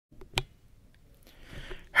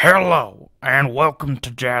Hello, and welcome to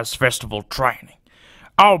Jazz Festival Training.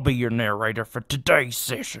 I'll be your narrator for today's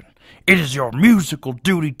session. It is your musical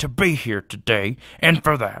duty to be here today, and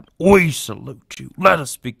for that, we salute you. Let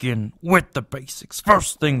us begin with the basics.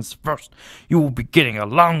 First things first, you will be getting a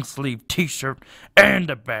long-sleeve t-shirt and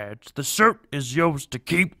a badge. The shirt is yours to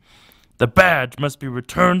keep. The badge must be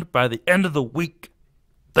returned by the end of the week.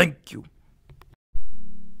 Thank you.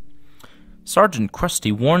 Sergeant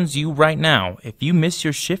Krusty warns you right now, if you miss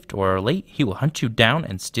your shift or are late, he will hunt you down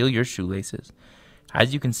and steal your shoelaces.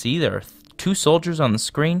 As you can see, there are 2 soldiers on the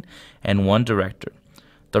screen and 1 director.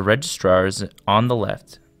 The registrar is on the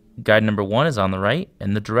left, guide number 1 is on the right,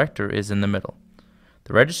 and the director is in the middle.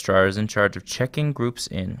 The registrar is in charge of checking groups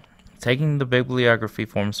in, taking the bibliography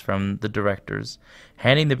forms from the directors,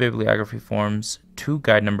 handing the bibliography forms to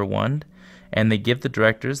guide number 1, and they give the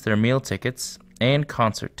directors their meal tickets and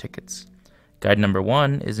concert tickets. Guide number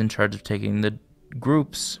 1 is in charge of taking the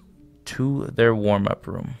groups to their warm-up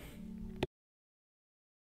room.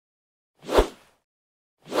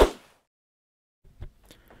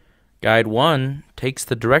 Guide 1 takes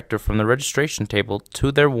the director from the registration table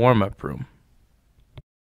to their warm-up room.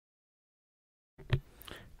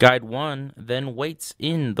 Guide 1 then waits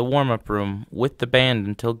in the warm-up room with the band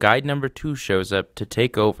until guide number 2 shows up to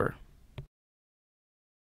take over.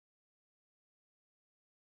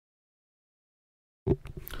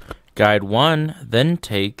 Guide 1 then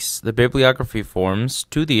takes the bibliography forms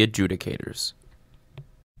to the adjudicators.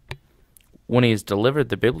 When he has delivered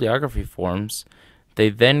the bibliography forms, they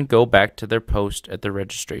then go back to their post at the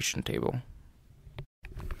registration table.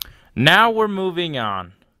 Now we're moving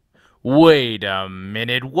on. Wait a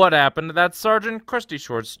minute, what happened to that Sergeant Krusty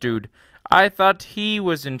Shorts dude? I thought he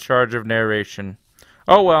was in charge of narration.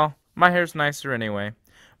 Oh well, my hair's nicer anyway.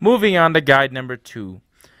 Moving on to guide number 2.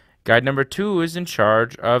 Guide number 2 is in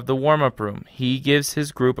charge of the warm-up room. He gives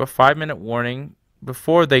his group a 5-minute warning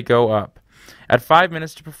before they go up. At 5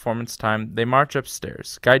 minutes to performance time, they march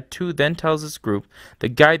upstairs. Guide 2 then tells his group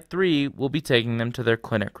that Guide 3 will be taking them to their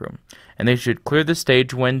clinic room, and they should clear the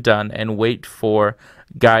stage when done and wait for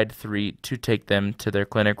Guide 3 to take them to their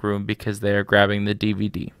clinic room because they are grabbing the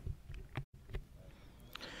DVD.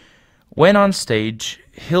 When on stage,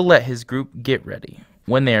 he'll let his group get ready.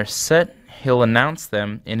 When they are set, he'll announce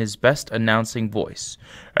them in his best announcing voice.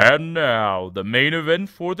 And now, the main event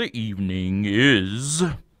for the evening is...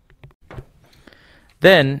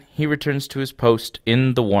 Then, he returns to his post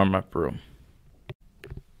in the warm-up room.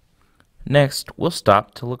 Next, we'll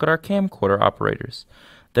stop to look at our camcorder operators.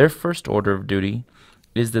 Their first order of duty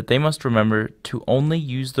is that they must remember to only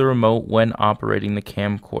use the remote when operating the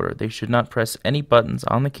camcorder. They should not press any buttons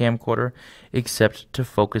on the camcorder except to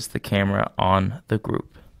focus the camera on the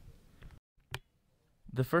group.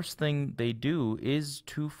 The first thing they do is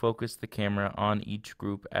to focus the camera on each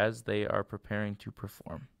group as they are preparing to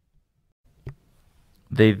perform.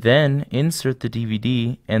 They then insert the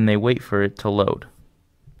DVD and they wait for it to load.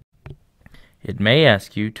 It may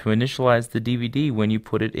ask you to initialize the DVD when you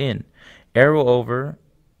put it in. Arrow over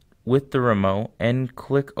with the remote and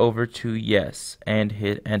click over to yes and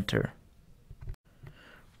hit enter.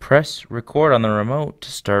 Press record on the remote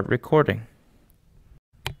to start recording.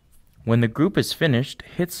 When the group is finished,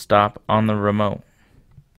 hit stop on the remote.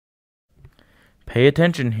 Pay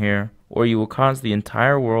attention here or you will cause the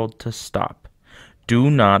entire world to stop. Do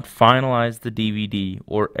not finalize the DVD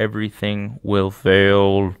or everything will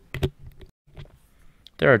fail.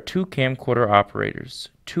 There are 2 camcorder operators,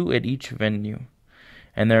 2 at each venue,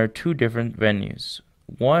 and there are 2 different venues.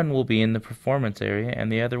 One will be in the performance area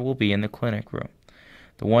and the other will be in the clinic room.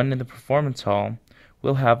 The one in the performance hall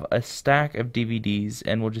will have a stack of DVDs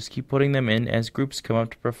and will just keep putting them in as groups come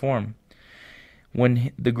up to perform.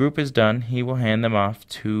 When the group is done, he will hand them off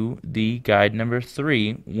to the guide number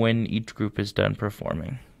 3 when each group is done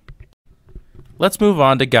performing. Let's move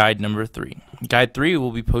on to guide number 3. Guide 3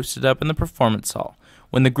 will be posted up in the performance hall.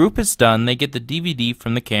 When the group is done, they get the DVD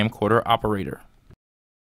from the camcorder operator.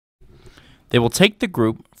 They will take the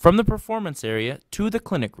group from the performance area to the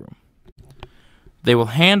clinic room. They will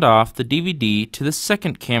hand off the DVD to the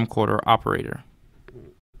second camcorder operator.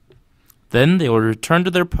 Then they will return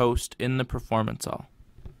to their post in the performance hall.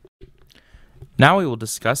 Now we will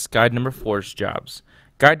discuss guide number 4's jobs.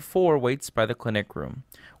 Guide 4 waits by the clinic room.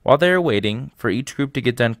 While they are waiting for each group to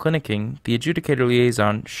get done clinicking, the adjudicator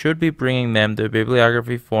liaison should be bringing them the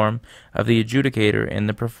bibliography form of the adjudicator in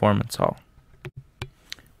the performance hall.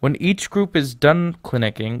 When each group is done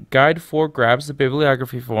clinicking, Guide 4 grabs the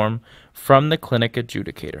bibliography form from the clinic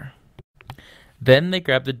adjudicator. Then they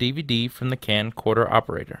grab the DVD from the camcorder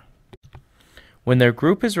operator. When their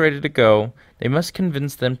group is ready to go, they must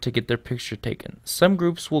convince them to get their picture taken. Some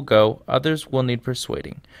groups will go, others will need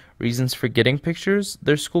persuading. Reasons for getting pictures: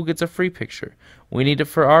 their school gets a free picture. We need it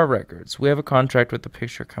for our records. We have a contract with the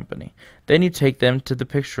picture company. Then you take them to the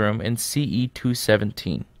picture room in CE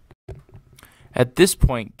 217. At this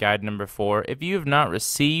point, guide number 4, if you have not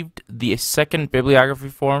received the second bibliography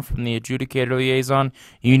form from the adjudicator liaison,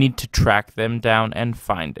 you need to track them down and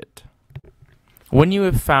find it. When you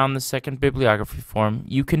have found the second bibliography form,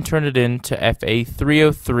 you can turn it in to FA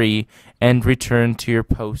 303 and return to your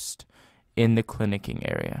post in the clinicking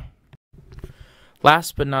area.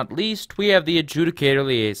 Last but not least, we have the adjudicator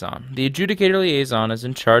liaison. The adjudicator liaison is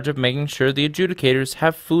in charge of making sure the adjudicators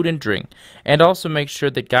have food and drink, and also make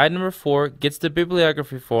sure that guide number 4 gets the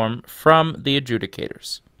bibliography form from the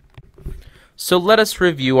adjudicators. So let us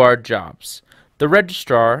review our jobs. The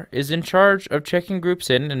registrar is in charge of checking groups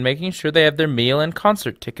in and making sure they have their meal and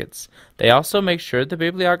concert tickets. They also make sure the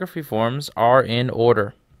bibliography forms are in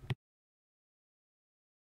order.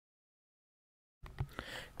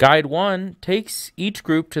 Guide 1 takes each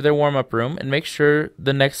group to their warm-up room and makes sure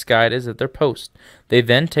the next guide is at their post. They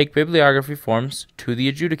then take bibliography forms to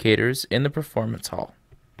the adjudicators in the performance hall.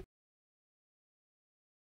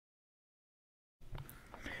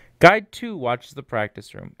 Guide 2 watches the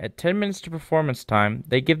practice room. At 10 minutes to performance time,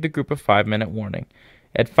 they give the group a 5-minute warning.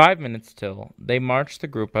 At 5 minutes till, they march the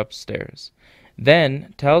group upstairs.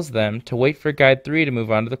 Then tells them to wait for Guide 3 to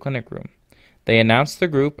move on to the clinic room. They announce the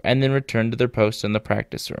group and then return to their post in the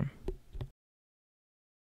practice room.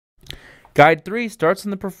 Guide 3 starts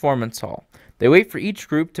in the performance hall. They wait for each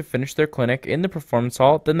group to finish their clinic in the performance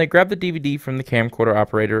hall, then they grab the DVD from the camcorder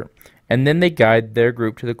operator, and then they guide their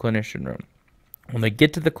group to the clinician room. When they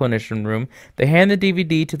get to the clinician room, they hand the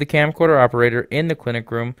DVD to the camcorder operator in the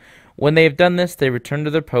clinic room. When they have done this, they return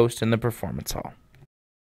to their post in the performance hall.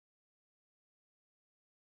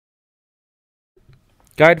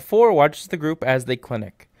 Guide 4 watches the group as they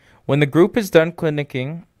clinic. When the group is done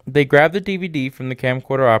clinicking, they grab the DVD from the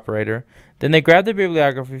camcorder operator, then they grab the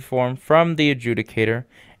bibliography form from the adjudicator,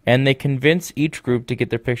 and they convince each group to get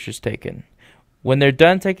their pictures taken. When they're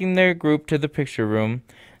done taking their group to the picture room,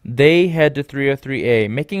 they head to 303A,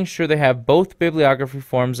 making sure they have both bibliography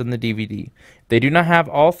forms and the DVD. If they do not have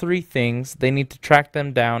all three things, they need to track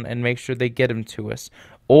them down and make sure they get them to us,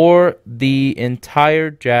 or the entire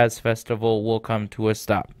jazz festival will come to a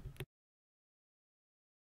stop.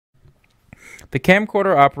 The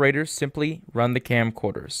camcorder operators simply run the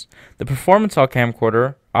camcorders. The performance hall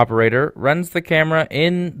camcorder operator runs the camera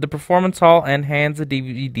in the performance hall and hands the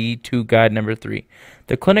DVD to guide number 3.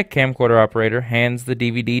 The clinic camcorder operator hands the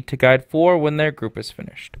DVD to guide 4 when their group is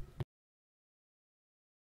finished.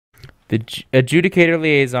 The adjudicator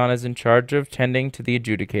liaison is in charge of tending to the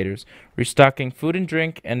adjudicators, restocking food and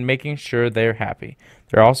drink, and making sure they're happy.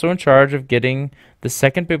 They're also in charge of getting the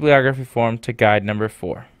second bibliography form to guide number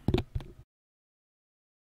 4.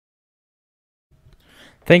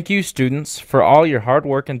 Thank you, students, for all your hard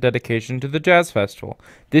work and dedication to the Jazz Festival.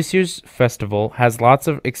 This year's festival has lots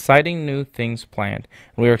of exciting new things planned,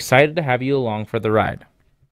 and we are excited to have you along for the ride.